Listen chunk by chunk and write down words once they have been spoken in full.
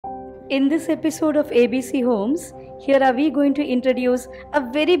In this episode of ABC Homes, here are we going to introduce a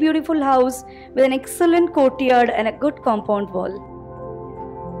very beautiful house with an excellent courtyard and a good compound wall.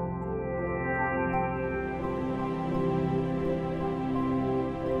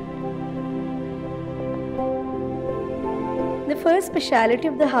 The first speciality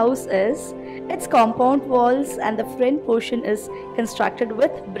of the house is its compound walls, and the front portion is constructed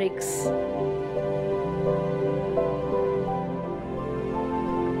with bricks.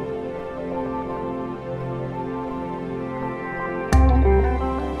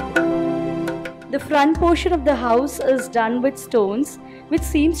 The front portion of the house is done with stones, which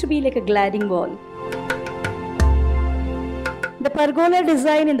seems to be like a gliding wall. The pergola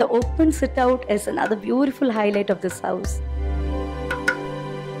design in the open sit-out is another beautiful highlight of this house.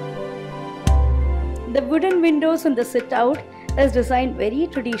 The wooden windows in the sit-out is designed very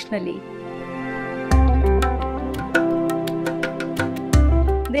traditionally.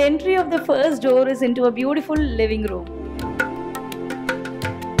 The entry of the first door is into a beautiful living room.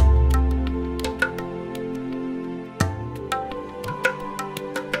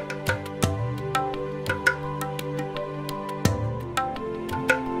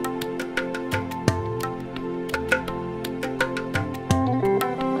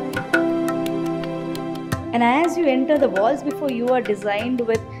 And as you enter, the walls before you are designed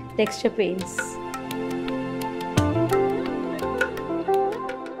with texture paints.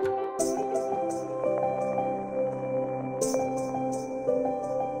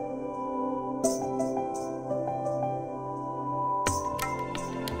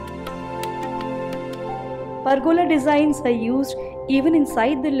 Pergola designs are used even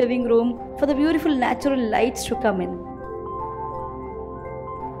inside the living room for the beautiful natural lights to come in.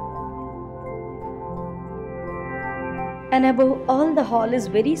 And above all, the hall is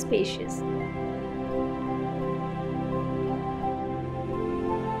very spacious.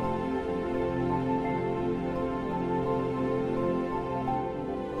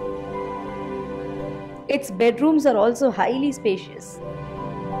 Its bedrooms are also highly spacious.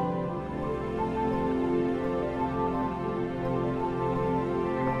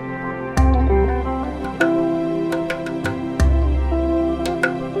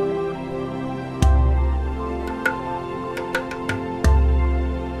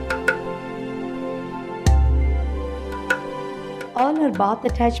 All are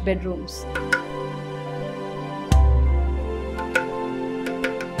bath-attached bedrooms.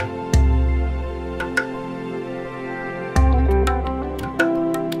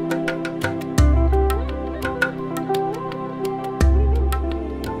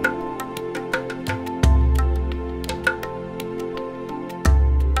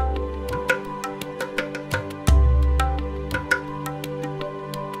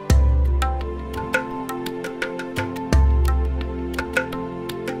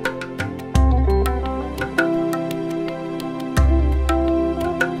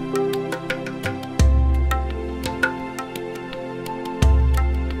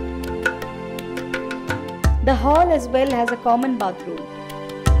 The hall as well has a common bathroom.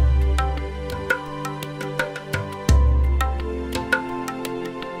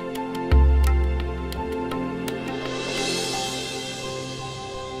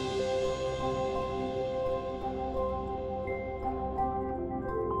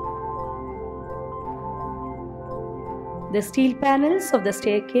 The steel panels of the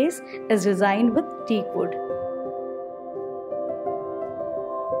staircase is designed with teak wood.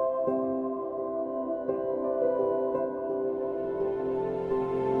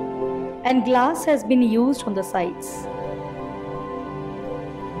 And glass has been used on the sides.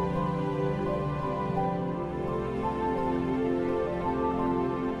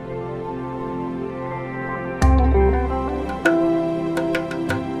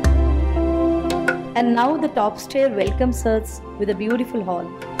 And now the top stair welcomes us with a beautiful hall.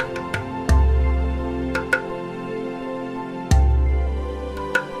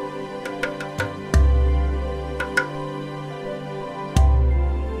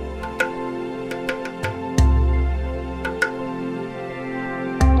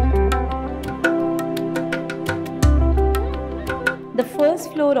 The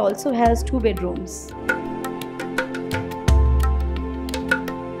first floor also has 2 bedrooms.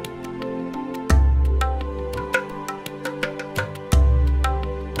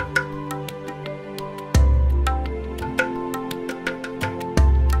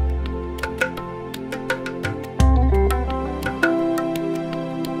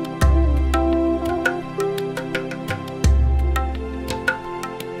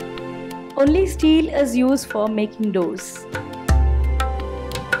 Only steel is used for making doors.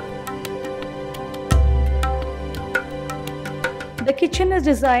 The kitchen is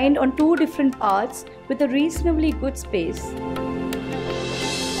designed on two different parts with a reasonably good space.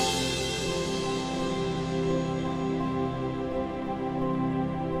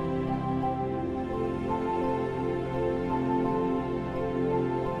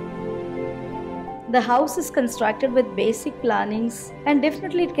 The house is constructed with basic plannings and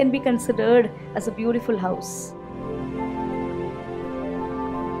definitely it can be considered as a beautiful house.